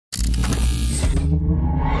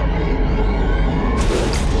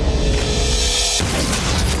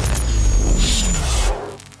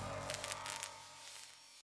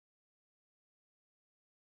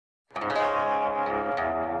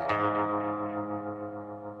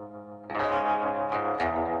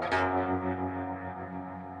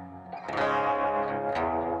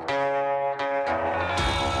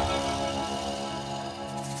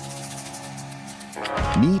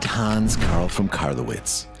Meet Hans Karl from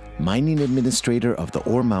Karlowitz, mining administrator of the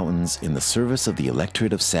Ore Mountains in the service of the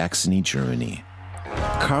Electorate of Saxony, Germany.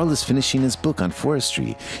 Karl is finishing his book on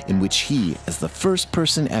forestry, in which he, as the first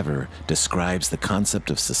person ever, describes the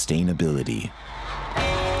concept of sustainability.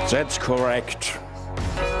 That's correct.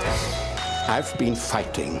 I've been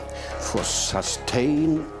fighting for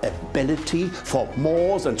sustainability for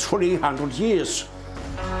more than 300 years.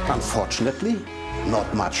 Unfortunately,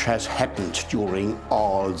 not much has happened during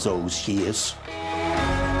all those years.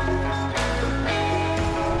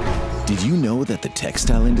 Did you know that the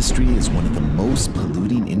textile industry is one of the most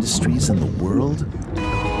polluting industries in the world?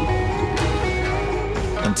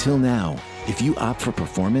 Until now, if you opt for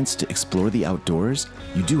performance to explore the outdoors,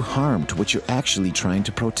 you do harm to what you're actually trying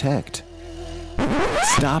to protect.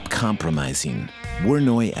 Stop compromising. We're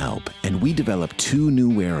Neualp, and we developed two new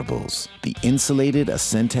wearables. The insulated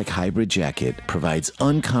Ascentec Hybrid Jacket provides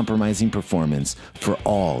uncompromising performance for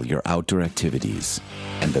all your outdoor activities.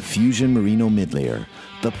 And the Fusion Merino Midlayer,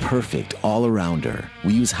 the perfect all-arounder.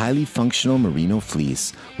 We use highly functional merino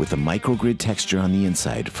fleece with a microgrid texture on the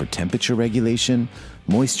inside for temperature regulation,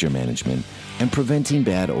 moisture management, and preventing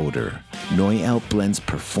bad odor. Neualp blends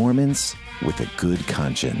performance with a good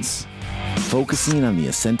conscience. Focusing on the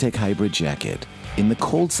Ascentec Hybrid Jacket, in the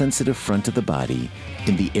cold-sensitive front of the body,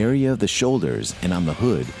 in the area of the shoulders, and on the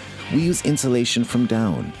hood, we use insulation from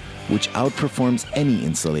down, which outperforms any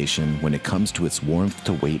insulation when it comes to its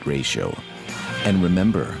warmth-to-weight ratio. And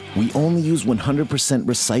remember, we only use 100%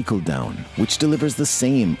 recycled down, which delivers the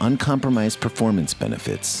same uncompromised performance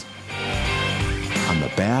benefits. On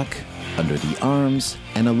the back, under the arms,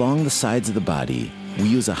 and along the sides of the body, we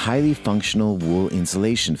use a highly functional wool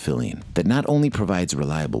insulation filling that not only provides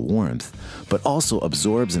reliable warmth, but also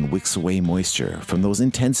absorbs and wicks away moisture from those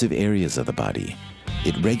intensive areas of the body.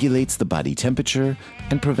 It regulates the body temperature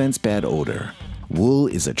and prevents bad odor. Wool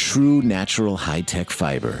is a true natural high-tech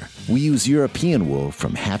fiber. We use European wool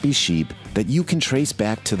from happy sheep that you can trace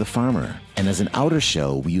back to the farmer. And as an outer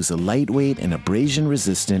shell, we use a lightweight and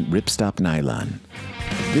abrasion-resistant ripstop nylon.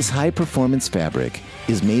 This high-performance fabric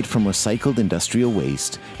is made from recycled industrial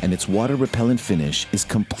waste, and its water-repellent finish is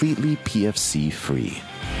completely PFC-free.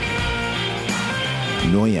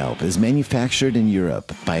 Neualp is manufactured in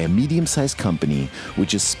Europe by a medium-sized company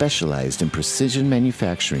which is specialized in precision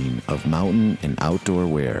manufacturing of mountain and outdoor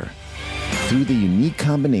wear. Through the unique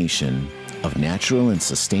combination of natural and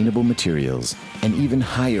sustainable materials, an even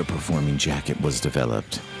higher-performing jacket was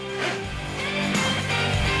developed.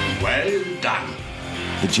 Well done.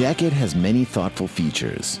 The jacket has many thoughtful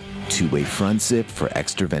features. Two-way front zip for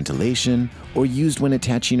extra ventilation, or used when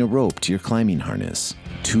attaching a rope to your climbing harness.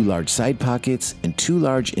 2 large side pockets and 2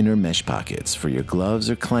 large inner mesh pockets for your gloves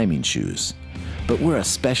or climbing shoes. But we're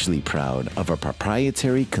especially proud of our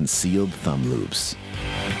proprietary concealed thumb loops.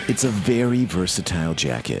 It's a very versatile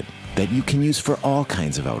jacket that you can use for all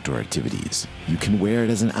kinds of outdoor activities. You can wear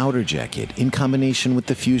it as an outer jacket in combination with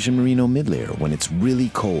the Fusion Merino Midlayer when it's really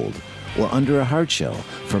cold, or under a hard shell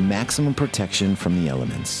for maximum protection from the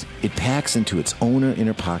elements. It packs into its own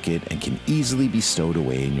inner pocket and can easily be stowed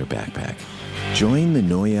away in your backpack. Join the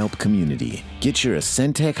Neualp community. Get your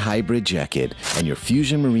Ascentec Hybrid Jacket and your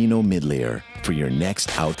Fusion Merino Midlayer for your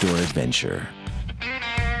next outdoor adventure.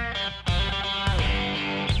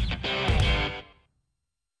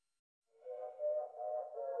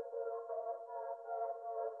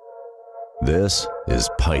 This is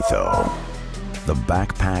Pytho, the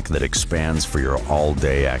backpack that expands for your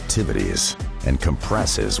all-day activities and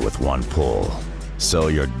compresses with one pull. So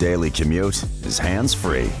your daily commute is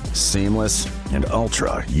hands-free, seamless, and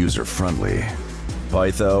ultra user-friendly.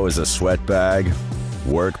 Pytho is a sweat bag,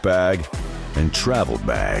 work bag, and travel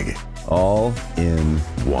bag, all in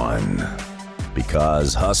one.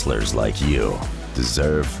 Because hustlers like you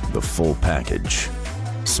deserve the full package.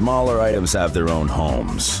 Smaller items have their own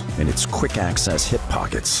homes, and it's quick access hip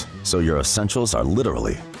pockets, so your essentials are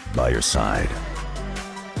literally by your side.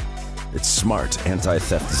 Its smart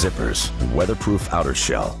anti-theft zippers and weatherproof outer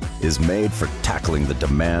shell is made for tackling the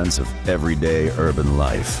demands of everyday urban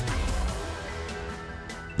life.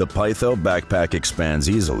 The Pytho backpack expands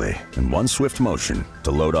easily in one swift motion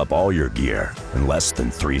to load up all your gear in less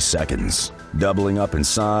than 3 seconds, doubling up in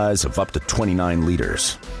size of up to 29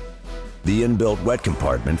 liters. The inbuilt wet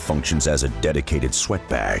compartment functions as a dedicated sweat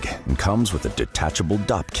bag and comes with a detachable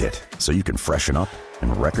dop kit so you can freshen up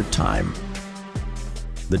in record time.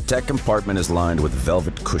 The tech compartment is lined with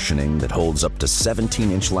velvet cushioning that holds up to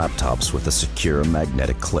 17-inch laptops with a secure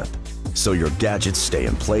magnetic clip, so your gadgets stay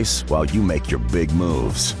in place while you make your big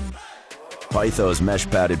moves. Pytho's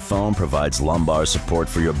mesh-padded foam provides lumbar support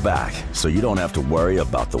for your back, so you don't have to worry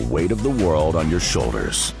about the weight of the world on your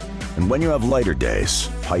shoulders. And when you have lighter days,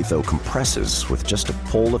 Pytho compresses with just a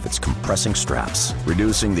pull of its compressing straps,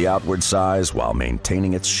 reducing the outward size while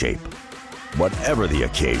maintaining its shape. Whatever the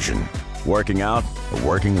occasion, working out or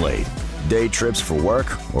working late, day trips for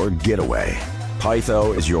work or getaway,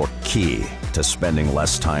 Pytho is your key to spending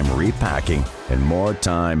less time repacking and more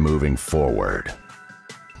time moving forward.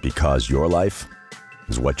 Because your life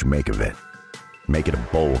is what you make of it. Make it a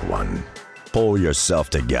bold one. Pull yourself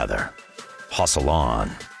together. Hustle on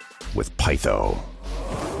with Pytho.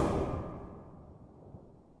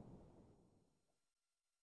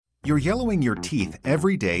 You're yellowing your teeth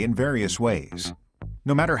every day in various ways.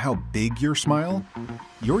 No matter how big your smile,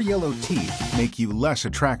 your yellow teeth make you less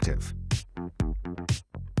attractive.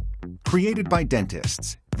 Created by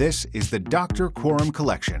dentists, this is the Dr. Quorum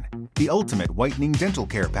Collection, the ultimate whitening dental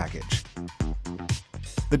care package.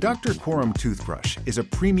 The Dr. Quorum toothbrush is a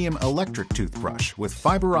premium electric toothbrush with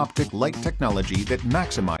fiber optic light technology that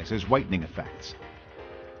maximizes whitening effects.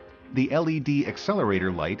 The LED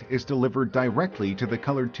accelerator light is delivered directly to the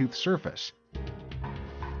colored tooth surface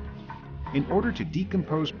in order to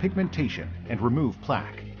decompose pigmentation and remove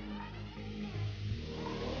plaque.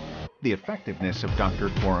 The effectiveness of Dr.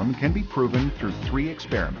 Quorum can be proven through 3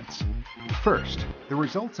 experiments. First, the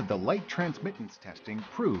results of the light transmittance testing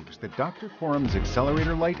proves that Dr. Quorum's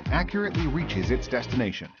accelerator light accurately reaches its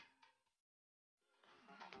destination.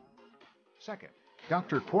 Second,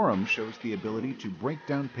 Dr. Quorum shows the ability to break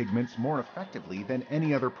down pigments more effectively than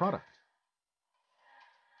any other product.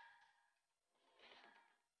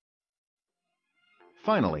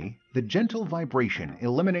 Finally, the gentle vibration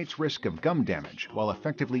eliminates risk of gum damage while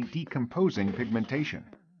effectively decomposing pigmentation.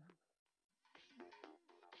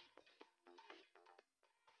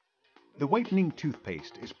 The whitening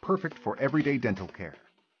toothpaste is perfect for everyday dental care.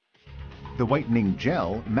 The whitening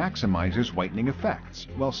gel maximizes whitening effects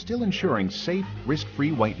while still ensuring safe,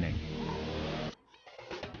 risk-free whitening.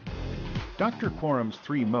 Dr. Quorum's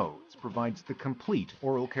 3 modes provides the complete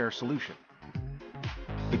oral care solution.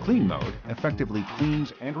 The clean mode effectively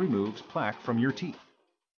cleans and removes plaque from your teeth.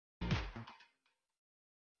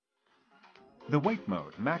 The white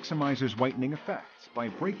mode maximizes whitening effects by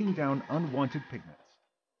breaking down unwanted pigments.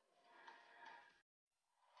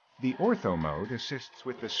 The ortho mode assists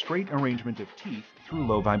with the straight arrangement of teeth through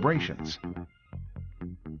low vibrations.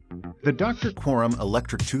 The Dr. Quorum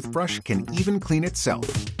electric toothbrush can even clean itself.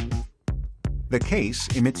 The case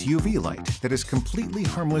emits UV light that is completely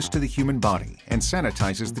harmless to the human body and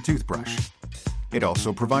sanitizes the toothbrush. It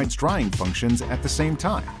also provides drying functions at the same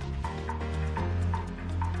time.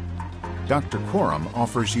 Dr. Quorum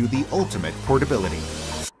offers you the ultimate portability.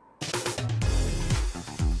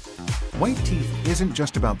 White teeth isn't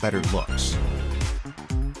just about better looks.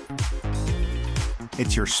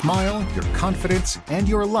 It's your smile, your confidence, and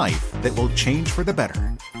your life that will change for the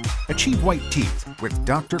better. Achieve white teeth with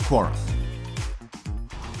Dr. Quorum.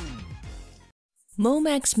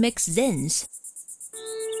 Momax Mix Zens.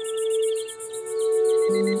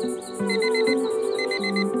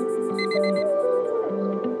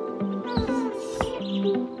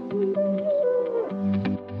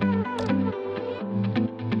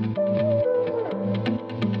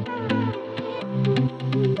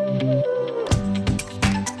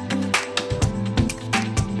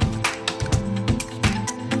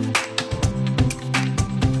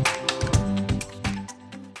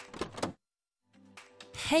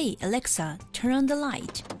 Hey Alexa, turn on the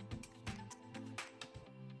light.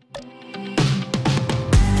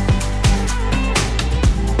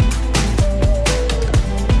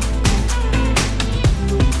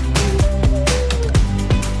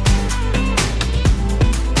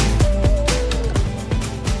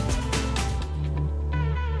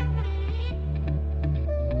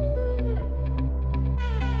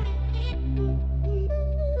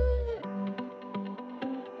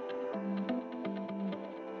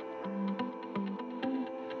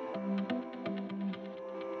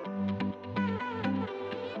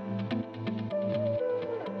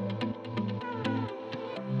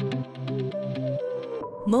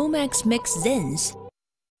 Momax Mix Zens.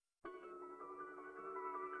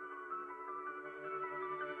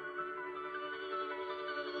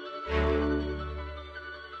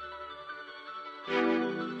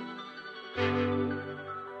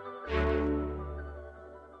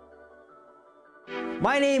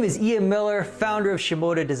 My name is Ian Miller, founder of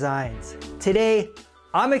Shimoda Designs. Today,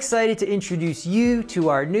 I'm excited to introduce you to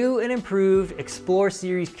our new and improved Explore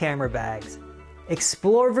Series camera bags.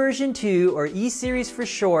 Explore version 2, or E-Series for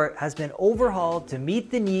short, has been overhauled to meet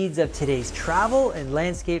the needs of today's travel and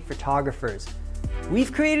landscape photographers.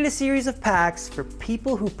 We've created a series of packs for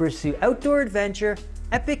people who pursue outdoor adventure,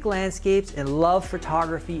 epic landscapes, and love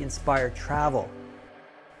photography-inspired travel.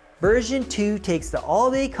 Version 2 takes the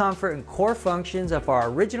all-day comfort and core functions of our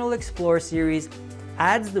original Explore series,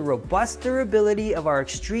 adds the robust durability of our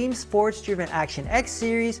extreme sports-driven Action X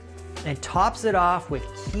series, and tops it off with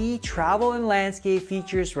key travel and landscape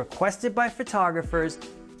features requested by photographers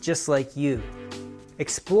just like you.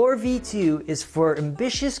 Explore V2 is for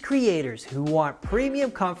ambitious creators who want premium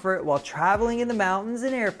comfort while traveling in the mountains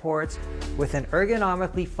and airports with an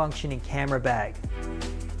ergonomically functioning camera bag.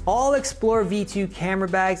 All Explore V2 camera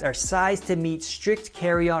bags are sized to meet strict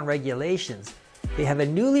carry-on regulations. They have a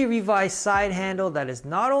newly revised side handle that is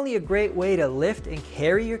not only a great way to lift and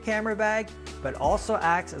carry your camera bag, but also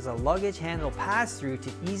acts as a luggage handle pass-through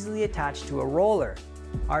to easily attach to a roller.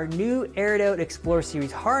 Our new aired-out Explore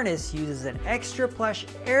Series harness uses an extra plush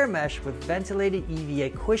air mesh with ventilated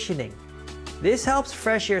EVA cushioning. This helps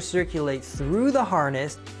fresh air circulate through the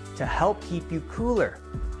harness to help keep you cooler.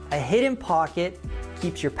 A hidden pocket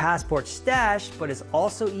keeps your passport stashed, but is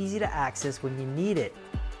also easy to access when you need it.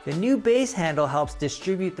 The new base handle helps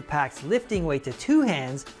distribute the pack's lifting weight to 2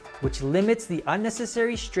 hands, which limits the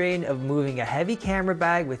unnecessary strain of moving a heavy camera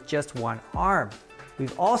bag with just one arm.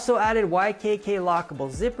 We've also added YKK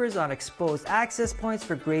lockable zippers on exposed access points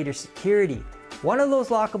for greater security. One of those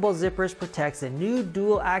lockable zippers protects a new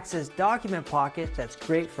dual access document pocket that's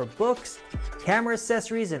great for books, camera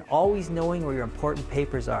accessories, and always knowing where your important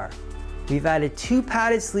papers are. We've added 2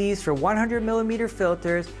 padded sleeves for 100mm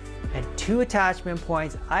filters and 2 attachment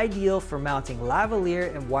points ideal for mounting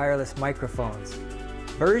lavalier and wireless microphones.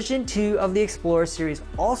 Version 2 of the Explore series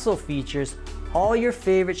also features all your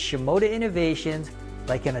favorite Shimoda innovations,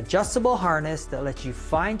 like an adjustable harness that lets you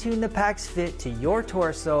fine-tune the pack's fit to your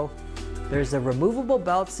torso. There's a removable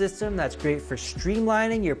belt system that's great for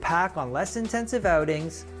streamlining your pack on less intensive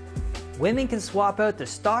outings. Women can swap out the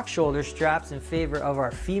stock shoulder straps in favor of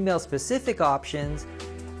our female-specific options.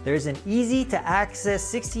 There's an easy-to-access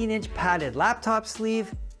 16-inch padded laptop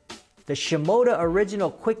sleeve, the Shimoda Original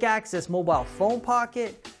Quick Access mobile phone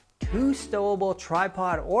pocket, 2 stowable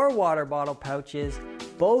tripod or water bottle pouches,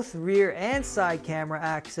 both rear and side camera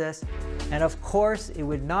access, and of course, it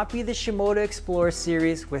would not be the Shimoda Explore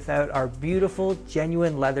series without our beautiful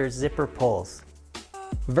genuine leather zipper pulls.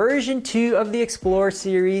 Version 2 of the Explore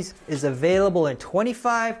series is available in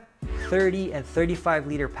 25, 30, and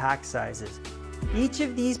 35-liter pack sizes. Each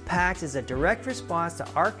of these packs is a direct response to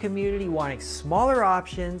our community wanting smaller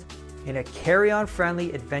options in a carry-on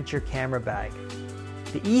friendly adventure camera bag.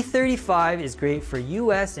 The E35 is great for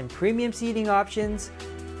US and premium seating options.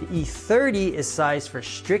 The E30 is sized for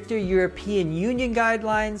stricter European Union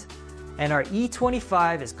guidelines, and our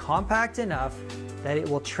E25 is compact enough that it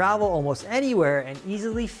will travel almost anywhere and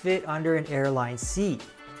easily fit under an airline seat.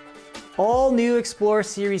 All new Explore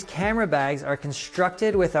series camera bags are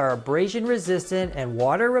constructed with our abrasion resistant and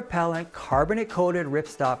water repellent carbonate coated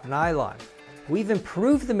ripstop nylon. We've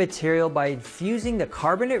improved the material by infusing the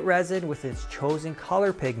carbonate resin with its chosen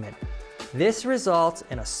color pigment. This results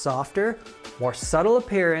in a softer, more subtle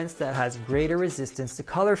appearance that has greater resistance to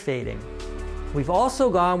color fading. We've also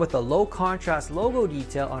gone with a low contrast logo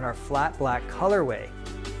detail on our flat black colorway.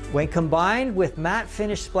 When combined with matte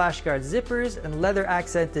finish splash guard zippers and leather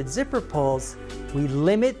accented zipper pulls, we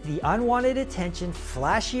limit the unwanted attention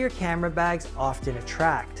flashier camera bags often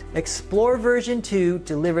attract. Explore version 2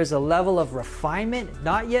 delivers a level of refinement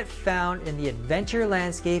not yet found in the adventure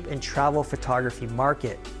landscape and travel photography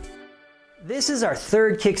market. This is our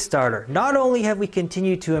 3rd Kickstarter. Not only have we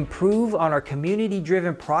continued to improve on our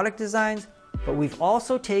community-driven product designs, but we've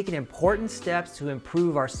also taken important steps to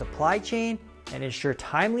improve our supply chain and ensure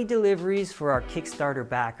timely deliveries for our Kickstarter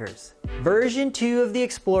backers. Version 2 of the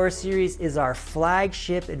Explore series is our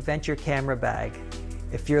flagship adventure camera bag.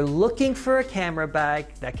 If you're looking for a camera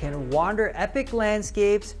bag that can wander epic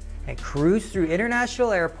landscapes and cruise through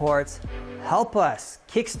international airports, help us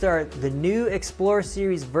kickstart the new Explore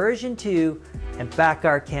series version 2 and back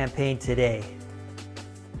our campaign today.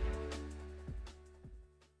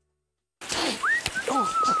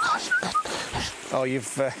 Oh,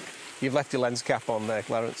 you've left your lens cap on there,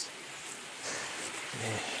 Clarence.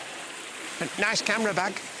 Nice camera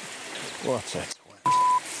bag. What's it?